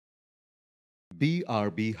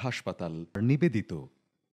BRB হাসপাতাল নিবেদিত।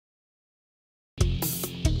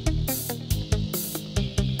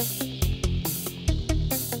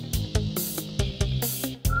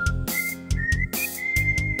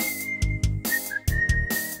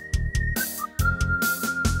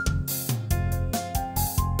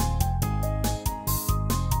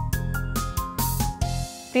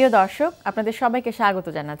 প্রিয় দর্শক, আপনাদের সবাইকে স্বাগত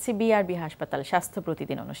জানাচ্ছি বিআরবি হাসপাতাল স্বাস্থ্য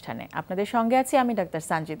প্রতিদিন অনুষ্ঠানে। আপনাদের সঙ্গে আছি আমি ডাক্তার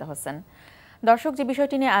সানজিদা হোসেন। দর্শক, যে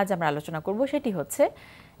বিষয়টি নিয়ে আজ আমরা আলোচনা করব সেটি হচ্ছে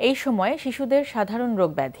এই সময়ে শিশুদের সাধারণ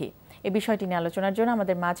রোগ ব্যাধি। এই বিষয়টি নিয়ে আলোচনার জন্য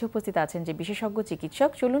আমাদের মাঝে উপস্থিত আছেন যে বিশেষজ্ঞ চিকিৎসক।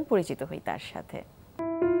 চলুন পরিচিত হই তার সাথে।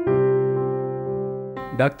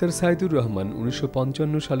 ডাক্তার সাইদুর রহমান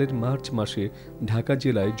 1955 সালের মার্চ মাসে ঢাকা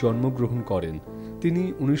জেলায় জন্মগ্রহণ করেন। তিনি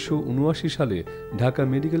 1979 সালে ঢাকা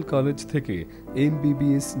মেডিকেল কলেজ থেকে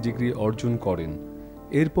MBBS ডিগ্রি অর্জন করেন।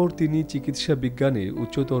 এরপর তিনি চিকিৎসা বিজ্ঞানে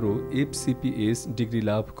উচ্চতর FCPS ডিগ্রি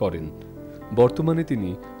লাভ করেন। বর্তমানে তিনি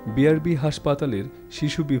বিআরবি হাসপাতালের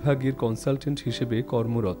শিশু বিভাগের কনসালটেন্ট হিসেবে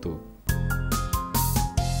কর্মরত।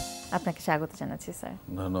 আপনাকে স্বাগত জানাচ্ছি স্যার।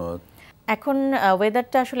 ধন্যবাদ। এখন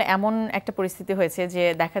ওয়েদারটা আসলে এমন একটা পরিস্থিতি হয়েছে যে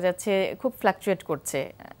দেখা যাচ্ছে খুব ফ্লাকচুয়েট করছে,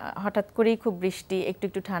 হঠাৎ করেই খুব বৃষ্টি, একটু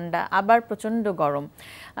একটু ঠান্ডা, আবার প্রচণ্ড গরম।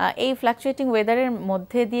 এই ফ্লাকচুয়েটিং ওয়েদারের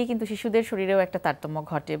মধ্যে দিয়ে কিন্তু শিশুদের শরীরেও একটা তারতম্য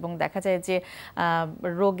ঘটে এবং দেখা যায় যে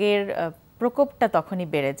রোগের প্রকোপটা তখনই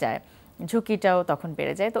বেড়ে যায়, ঝুঁকিটাও তখন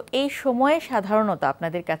বেড়ে যায়। তো এই সময়ে সাধারণত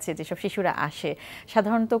আপনাদের কাছে যেসব শিশুরা আসে,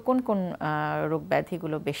 সাধারণত কোন কোন রোগ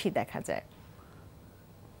ব্যাধিগুলো বেশি দেখা যায়?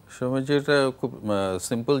 সময় যেটা খুব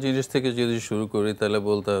সিম্পল জিনিস থেকে যদি শুরু করি তাহলে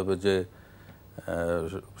বলতে হবে যে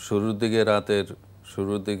শুরুর দিকে, রাতের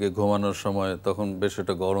শুরুর দিকে ঘুমানোর সময় তখন বেশ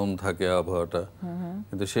একটা গরম থাকে আবহাওয়াটা,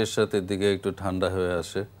 কিন্তু শেষ রাতের দিকে একটু ঠান্ডা হয়ে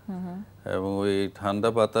আসে এবং ওই ঠান্ডা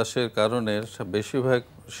বাতাসের কারণে বেশিরভাগ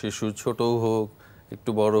শিশু, ছোটও হোক একটু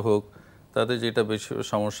বড় হোক, তাদের যেটা বেশি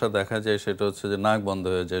সমস্যা দেখা যায় সেটা হচ্ছে যে নাক বন্ধ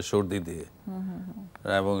হয়ে যায় সর্দি দিয়ে,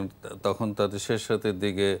 এবং তখন তাদের শেষ রাতের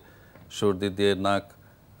দিকে সর্দি দিয়ে নাক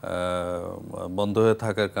বন্ধ হয়ে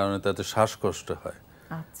থাকার কারণে তাতে শ্বাসকষ্ট হয়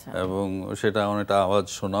এবং সেটা অনেকটা আওয়াজ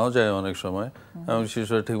শোনাও যায় অনেক সময়, এবং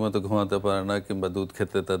শিশুরা ঠিকমতো ঘুমাতে পারে না কিংবা দুধ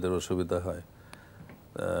খেতে তাদের অসুবিধা হয়।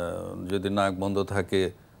 যদি নাক বন্ধ থাকে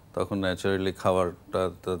তখন ন্যাচারালি খাবারটা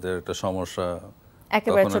তাদের একটা সমস্যা,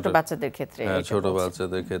 একেবারে ছোট বাচ্চাদের ক্ষেত্রে। ছোট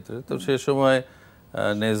বাচ্চাদের ক্ষেত্রে তো সে সময়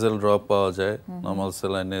নেজাল ড্রপ পাওয়া যায়, নর্মাল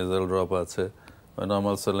স্যালাইন নেজাল ড্রপ আছে, ওই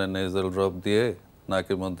নর্মাল স্যালাইন নেজাল ড্রপ দিয়ে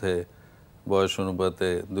নাকের মধ্যে বয়স অনুপাতে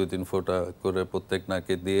 2-3 ফোঁটা করে প্রত্যেক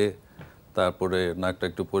নাকে দিয়ে তারপরে নাকটা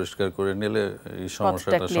একটু পরিষ্কার করে নিলে এই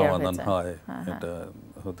সমস্যাটা সমাধান হয়। এটা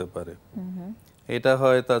হতে পারে, এটা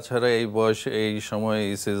হয়। তাছাড়া এই বয়সে, এই সময়,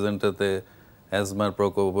 এই সিজনটাতে অ্যাজমার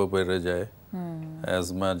প্রকোপও বেড়ে যায়।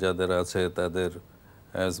 অ্যাজমা যাদের আছে তাদের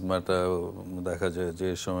অ্যাজমাটা দেখা যায় যে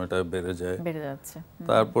সময়টা বেড়ে যায়।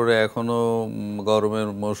 তারপরে এখনো গরমের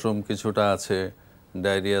মৌসুম কিছুটা আছে,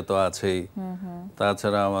 ডায়রিয়া তো আছেই।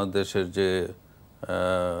 তাছাড়া আমাদের দেশের যে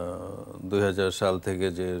 2000 সাল থেকে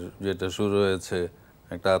যেটা শুরু হয়েছে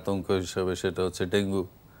একটা আতঙ্ক হিসেবে, সেটা হচ্ছে ডেঙ্গু।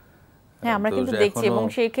 হ্যাঁ, আমরা কিন্তু দেখছি এবং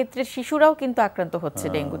সেই ক্ষেত্রে শিশুরাও কিন্তু আক্রান্ত হচ্ছে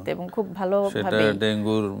ডেঙ্গুতে এবং খুব ভালোভাবে। সেটা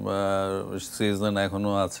ডেঙ্গুর সিজন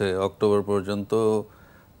এখনো আছে, অক্টোবর পর্যন্ত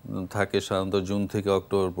থাকে, সাধারণত জুন থেকে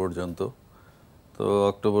অক্টোবর পর্যন্ত। তো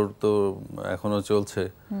অক্টোবর তো এখনো চলছে,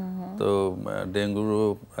 তো ডেঙ্গুরও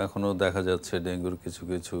এখনো দেখা যাচ্ছে, ডেঙ্গুর কিছু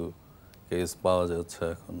কিছু কেস পাওয়া যাচ্ছে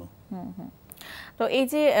এখনো। তো এই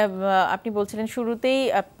যে আপনি বলছিলেন শুরুতেই,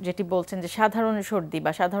 যেটি বলছেন যে সাধারণ সর্দি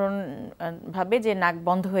বা সাধারণ ভাবে যে নাক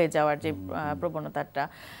বন্ধ হয়ে যাওয়ার যে প্রবণতাটা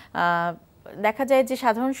দেখা যায়, যে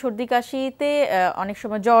সাধারণ সর্দি কাশিতে অনেক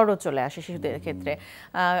সময় জ্বরও চলে আসে শিশুদের ক্ষেত্রে।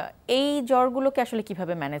 এই জ্বরগুলোকে আসলে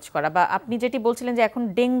কিভাবে ম্যানেজ করা, বা আপনি যেটি বলছিলেন যে এখন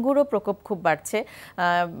ডেঙ্গুরও প্রকোপ খুব বাড়ছে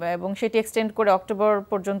এবং সেটি এক্সটেন্ড করে অক্টোবর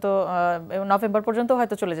পর্যন্ত, নভেম্বর পর্যন্ত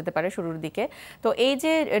হয়তো চলে যেতে পারে শুরুর দিকে। তো এই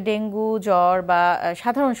যে ডেঙ্গু জ্বর বা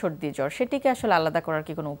সাধারণ সর্দি জ্বর, সেটিকে আসলে আলাদা করার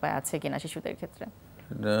কি কোনো উপায় আছে কিনা শিশুদের ক্ষেত্রে?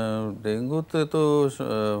 ডেঙ্গুতে তো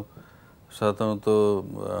সাধারণত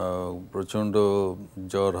প্রচণ্ড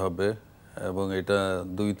জ্বর হবে এবং এটা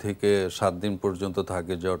 2 থেকে 7 দিন পর্যন্ত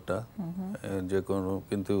থাকে জ্বরটা, যে কোনো,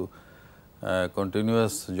 কিন্তু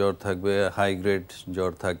কন্টিনিউয়াস জ্বর থাকবে, হাই গ্রেড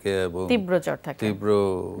জ্বর থাকে এবং তীব্র জ্বর থাকে, তীব্র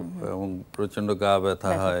এবং প্রচণ্ড গা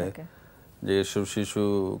ব্যথা হয়। যে সব শিশু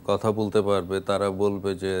কথা বলতে পারবে তারা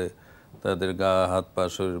বলবে যে তাদের গা, হাত, পা,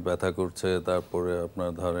 শরীর ব্যথা করছে। তারপরে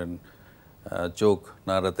আপনার ধরেন চোখ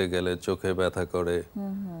নাড়াতে গেলে চোখে ব্যথা করে,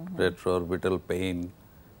 রেট্রোঅরবিটাল পেইন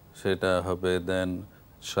সেটা হবে। দেন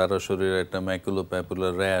সারা শরীরে একটা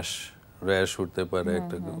ম্যাকুলোপ্যাপুলার র্যাশ উঠতে পারে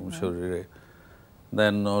একটা শরীরে।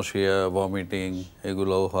 দেন নশিয়া, ভমিটিং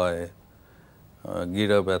এগুলোও হয়,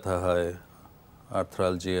 গিরা ব্যথা হয়,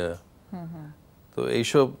 আর্থ্রালজিয়া, তো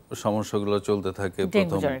এইসব সমস্যাগুলো চলতে থাকে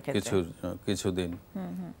প্রথম কিছুদিন,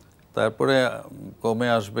 তারপরে কমে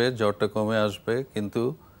আসবে, জ্বরটা কমে আসবে, কিন্তু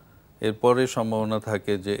এরপরে সম্ভাবনা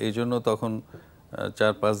থাকে যে এই জন্য তখন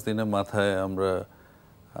 4-5 দিনের মাথায় আমরা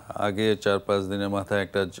আগে 4-5 দিনের মাথায়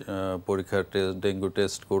একটা পরীক্ষার টেস্ট, ডেঙ্গু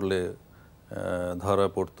টেস্ট করলে ধরা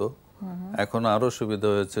পড়তো। এখন আরো সুবিধা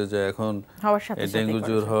হয়েছে যে এখন ডেঙ্গু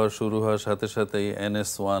জ্বর শুরু হওয়ার সাথে সাথেই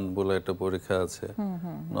NS1 বলে একটা পরীক্ষা আছে,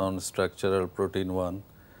 নন স্ট্রাকচারাল প্রোটিন 1।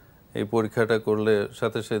 এই পরীক্ষাটা করলে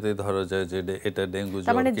সাথে সাথেই ধরা যায় যে এটা ডেঙ্গু জ্বর।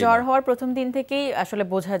 তার মানে জ্বর হওয়ার প্রথম দিন থেকেই আসলে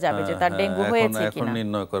বোঝা যাবে যে তার ডেঙ্গু হয়েছে কিনা। এখন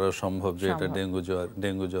নির্ণয় করা সম্ভব যে এটা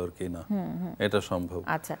ডেঙ্গু জ্বর কিনা, এটা সম্ভব।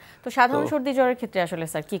 আচ্ছা, তো সাধারণ সর্দি জ্বরের ক্ষেত্রে আসলে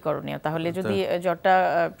স্যার কি করণীয়? তাহলে যদি জ্বরটা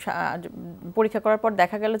পরীক্ষা করার পর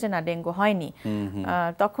দেখা গেল যে না ডেঙ্গু হয়নি,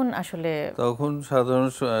 তখন আসলে সাধারণ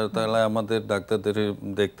তাহলে আমাদের ডাক্তারদের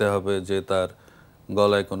দেখতে হবে যে তার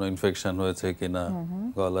গলায় কোনো ইনফেকশন হয়েছে কিনা,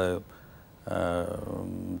 গলায়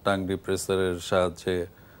টাং ডিপ্রেসারের সাহায্যে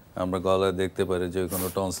আমরা গলায় দেখতে পারি যে কোনো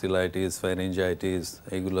টনসিলাইটিস, ফ্যারিঞ্জাইটিস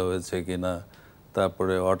এগুলো হয়েছে কিনা।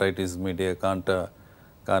 তারপরে অটাইটিস মিডিয়া,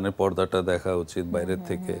 কানের পর্দাটা দেখা উচিত বাইরের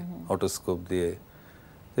থেকে অটোস্কোপ দিয়ে।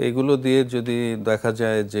 তো এগুলো দিয়ে যদি দেখা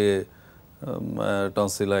যায় যে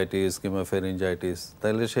টনসিলাইটিস কিংবা ফ্যারিঞ্জাইটিস,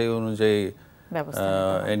 তাহলে সেই অনুযায়ী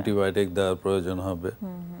অ্যান্টিবায়োটিক দেওয়ার প্রয়োজন হবে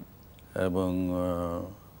এবং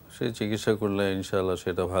সেই চিকিৎসা করলে ইনশাআল্লাহ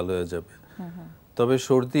সেটা ভালো হয়ে যাবে। তবে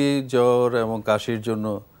সর্দি, জ্বর এবং কাশির জন্য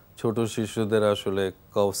ছোট শিশুদের আসলে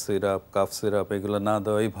কাফ সিরাপ এগুলো না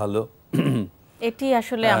দেওয়াই ভালো। এটি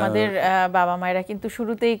আসলে আমাদের বাবা মায়েরা কিন্তু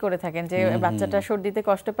শুরুতেই করে থাকেন যে বাচ্চাটা সর্দিতে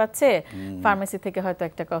কষ্ট পাচ্ছে, ফার্মেসি থেকে হয়তো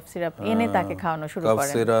একটা কফ সিরাপ এনে তাকে খাওয়ানো শুরু করেন।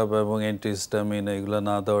 কফ সিরাপ এবং অ্যান্টিহিস্টামিন এগুলো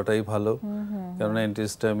না দেওয়াটাই ভালো, কারণ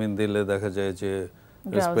অ্যান্টিহিস্টামিন দিলে দেখা যায় যে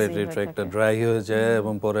রেসপিরেটরি ট্র্যাক্টটা ড্রাই হয়ে যায়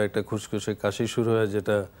এবং পরে একটা খুশখুশে কাশি শুরু হয়,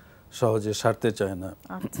 যেটা সহজে সারতে চায় না।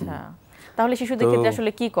 আচ্ছা, তাহলে শিশুদের ক্ষেত্রে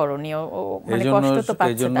আসলে কি করণীয়? মানে কষ্ট তো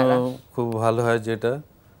পাচ্ছে তারা। খুব ভালো হয়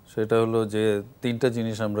সেটা হলো যে 3টা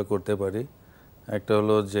জিনিস আমরা করতে পারি। একটা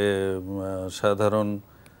হলো যে সাধারণ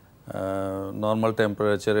নর্মাল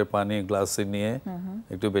টেম্পারেচারে পানি গ্লাসে নিয়ে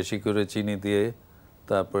একটু বেশি করে চিনি দিয়ে,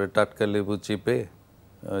 তারপরে টাটকা লেবু চিপে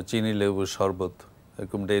চিনি লেবুর শরবত,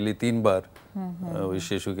 এরকম ডেইলি 3 বার ওই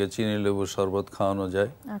শিশুকে চিনি লেবুর শরবত খাওয়ানো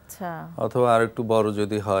যায়। আচ্ছা, অথবা আর একটু বড়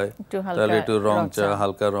যদি হয় তাহলে একটু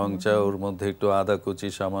হালকা রং চা, ওর মধ্যে একটু আদা কুচি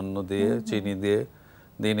সামান্য দিয়ে চিনি দিয়ে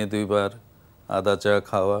দিনে 2 বার আদা চা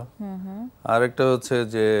খাওয়া। আর একটা হচ্ছে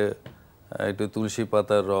যে একটু তুলসী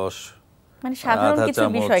পাতার রস, মানে সাধারণ কিছু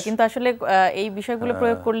বিষয়, কিন্তু আসলে এই বিষয়গুলো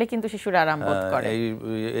প্রয়োগ করলে কিন্তু শিশুরা আরাম বোধ করে।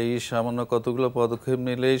 এই সামান্য কতগুলো পদক্ষেপ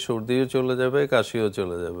নিলেই সর্দিও চলে যাবে, কাশিও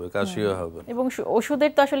চলে যাবে, কাশিও হবে। এবং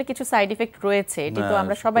ওষুধের তো আসলে কিছু সাইড ইফেক্ট রয়েছে, এটি তো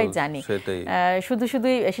আমরা সবাই জানি। শুধু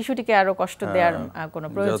শিশুটিকে আরো কষ্ট দেওয়ার কোনো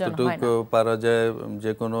প্রয়োজন হয় না। যতটুকু পারা যায়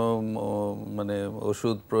যে কোনো মানে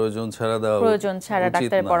ওষুধ প্রয়োজন ছাড়া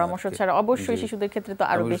ডাক্তারের পরামর্শ ছাড়া, অবশ্যই শিশুদের ক্ষেত্রে তো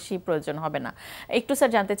আরো বেশি প্রয়োজন হবে না। একটু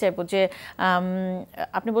স্যার জানতে চাইবো যে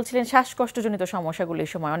আপনি বলছিলেন শ্বাসকষ্টজনিত সমস্যাগুলো এই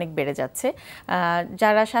সময় অনেক বেড়ে যাচ্ছে,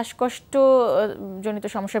 যারা শ্বাসকষ্টজনিত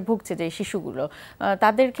সমস্যায় ভুগছে যে শিশুগুলো,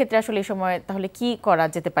 তাদের ক্ষেত্রে আসলে এই সময় তাহলে কি করা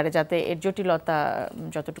যেতে পারে যাতে এর জটিলতা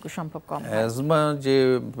যতটুকু সম্ভব কম হয়? অ্যাজমা যে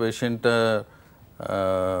পেশেন্টটা,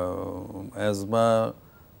 অ্যাজমা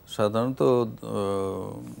সাধারণত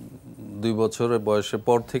 2 বছরের বয়সের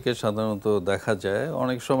পর থেকে সাধারণত দেখা যায়,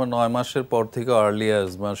 অনেক সময় 9 মাসের পর থেকে আর্লি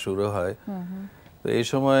অ্যাজমা শুরু হয়। তো এই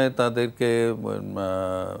সময় তাদেরকে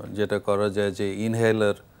যেটা করা যায় যে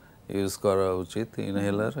ইনহেলার ইউজ করা উচিত,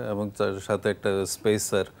 ইনহেলার, এবং তার সাথে একটা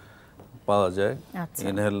স্পেসার পাওয়া যায়।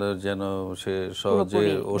 ইনহেলার যেন সে সহজে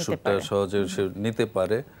ওষুধটা সহজে সে নিতে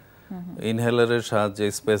পারে। ইনহেলারের সাহায্যে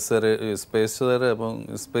স্পেসার এবং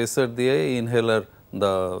স্পেসার দিয়ে ইনহেলার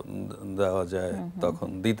দেওয়া যায়, তখন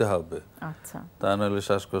দিতে হবে। আচ্ছা, তা নাহলে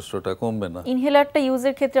শ্বাসকষ্টটা কমবে না। ইনহেলারটা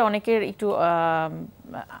ইউজের ক্ষেত্রে অনেকের একটু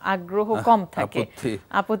আগ্রহ কম থাকে,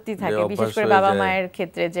 আপত্তি থাকে, বিশেষ করে বাবা মায়ের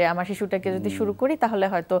ক্ষেত্রে, যে আমার শিশুটাকে যদি শুরু করি তাহলে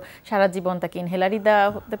হয়তো সারা জীবন তাকে ইনহেলারই দেওয়া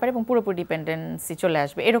হতে পারে এবং পুরোপুরি ডিপেন্ডেন্সি চলে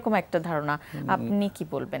আসবে, এরকম একটা ধারণা। আপনি কি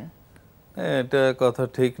বলবেন? এটা কথা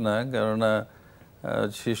ঠিক না, কেননা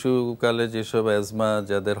শিশুকালে যেসব অ্যাজমা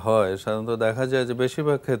যাদের হয় সাধারণত দেখা যায় যে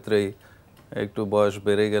বেশিরভাগ ক্ষেত্রেই একটু বয়স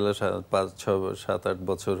বেড়ে গেলে 5, 6, 7, 8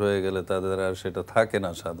 বছর হয়ে গেলে তাদের আর সেটা থাকে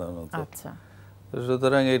না সাধারণত। আচ্ছা,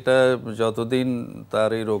 সুতরাং এটা যতদিন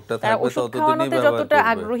তার এই রোগটা থাকবে ততদিনই যতটা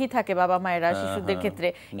আগ্রহী থাকে বাবা মায়েরা শিশুদের ক্ষেত্রে,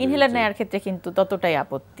 ইনহেলার নেয়ার ক্ষেত্রে কিন্তু ততটাই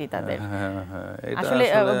আপত্তি তাদের। আসলে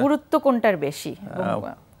গুরুত্ব কোনটার বেশি,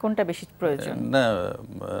 কোনটা বেশি প্রয়োজন? না,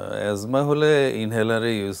 অ্যাজমা হলে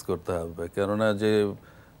ইনহেলারে ইউজ করতে হবে, কেননা যে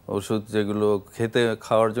ওষুধ যেগুলো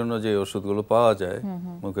খাওয়ার জন্য যে ওষুধগুলো পাওয়া যায়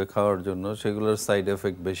মুখে খাওয়ার জন্য, সেগুলোর সাইড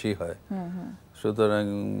এফেক্ট বেশি হয়। সুতরাং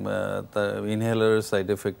ইনহেলারের সাইড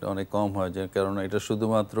এফেক্ট অনেক কম হয়, যে কারণ এটা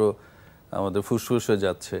শুধুমাত্র আমাদের ফুসফুসে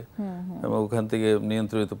যাচ্ছে এবং ওখান থেকে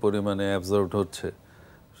নিয়ন্ত্রিত পরিমাণে অ্যাবজর্বড হচ্ছে।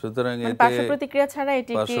 সুতরাং এতে পার্শ্ব প্রতিক্রিয়া ছাড়া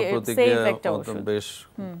এটি কি সেফ একটা ওষুধ? বেশ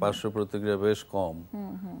পার্শ্ব প্রতিক্রিয়া বেশ কম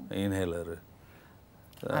ইনহেলারে।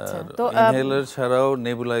 ইনহেলার ছাড়াও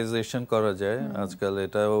নেবুলাইজেশন করা যায় আজকাল,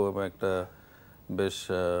 এটাও একটা বেশ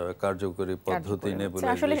কার্যকরী পদ্ধতি।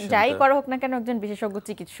 নেবুলাইজেশন আসলে যাই করা হোক না কেন একজন বিশেষজ্ঞ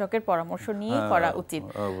চিকিৎসকের পরামর্শ নিয়ে করা উচিত।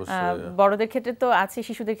 বড়দের ক্ষেত্রে তো আছে,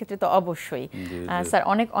 শিশুদের ক্ষেত্রে তো অবশ্যই। স্যার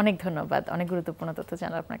অনেক অনেক ধন্যবাদ, অনেক গুরুত্বপূর্ণ তথ্য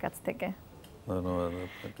জানলাম আপনার কাছ থেকে। ধন্যবাদ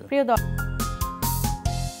আপনাকে।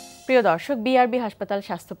 প্রিয় দর্শক, বিআরবি হাসপাতাল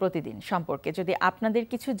স্বাস্থ্য প্রতিদিন সম্পর্কে যদি আপনাদের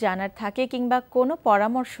কিছু জানার থাকে কিংবা কোনো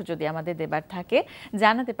পরামর্শ যদি আমাদের দেবার থাকে,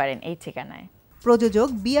 জানাতে পারেন এই ঠিকানায়। প্রযোজক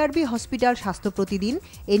বিআরবি হসপিটাল স্বাস্থ্য প্রতিদিন,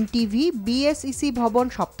 এনটিভি, বিএসইসি ভবন,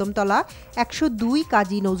 ৭ম তলা, ১০২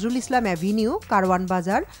 কাজী নজরুল ইসলাম অ্যাভিনিউ, কারওয়ান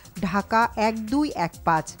বাজার, ঢাকা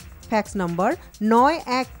 ১২১৫। ফ্যাক্স নম্বর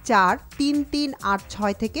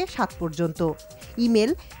 ৯১৪৩৩৮৬ থেকে ৭ পর্যন্ত।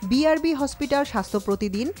 ইমেল brb-hospital স্বাস্থ্য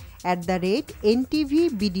প্রতিদিন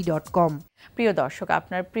 @ntvbd.com। প্রিয় দর্শক,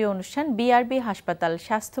 আপনার প্রিয় অনুষ্ঠান বিআরবি হাসপাতাল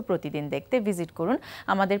স্বাস্থ্য প্রতিদিন দেখতে ভিজিট করুন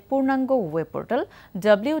আমাদের পূর্ণাঙ্গ ওয়েব পোর্টাল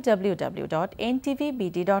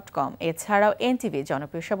www.ntvbd.com। এছাড়াও এনটিভি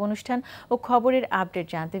জনপ্রিয় সব অনুষ্ঠান ও খবরের আপডেট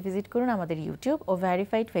জানতে ভিজিট করুন আমাদের ইউটিউব ও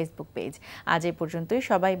ভেরিফাইড ফেসবুক পেজ। আজ এই পর্যন্তই।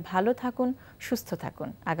 সবাই ভালো থাকুন, সুস্থ থাকুন।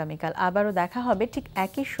 আগামীকাল আবারও দেখা হবে ঠিক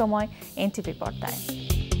একই সময় এনটিভি পর্দায়।